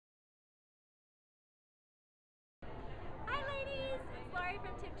Lori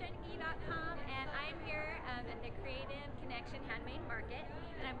from tipjunkie.com, and I'm here at the Creative Connection Handmade Market,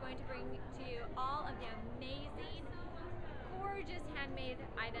 and I'm going to bring to you all of the amazing, gorgeous handmade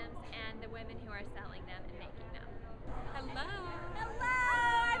items and the women who are selling them and making them. Hello! Hello!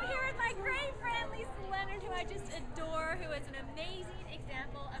 I'm here with my great friend Leonard, who I just adore, who is an amazing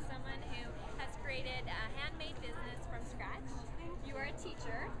example of someone who has created a handmade business from scratch. You are a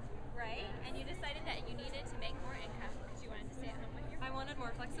teacher, right? And you decided that you needed to make more income because you wanted to stay at home with your family. I wanted more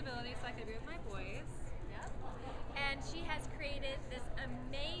flexibility so I could be with my boys. Yep. And she has created this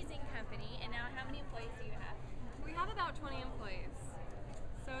amazing company, and now how many employees do you have? We have about 20 employees.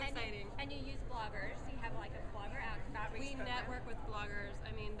 So exciting. And you use bloggers. You have like a blogger outreach We program. network with bloggers.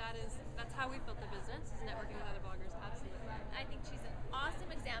 I mean, that's how we built the business, is networking with other bloggers. Absolutely. I think she's an awesome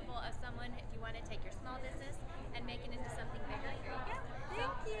example of someone, if you want to take your small business and make it into something bigger, here you go.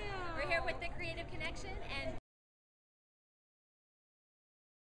 Thank you. We're here with the Creative Connection, and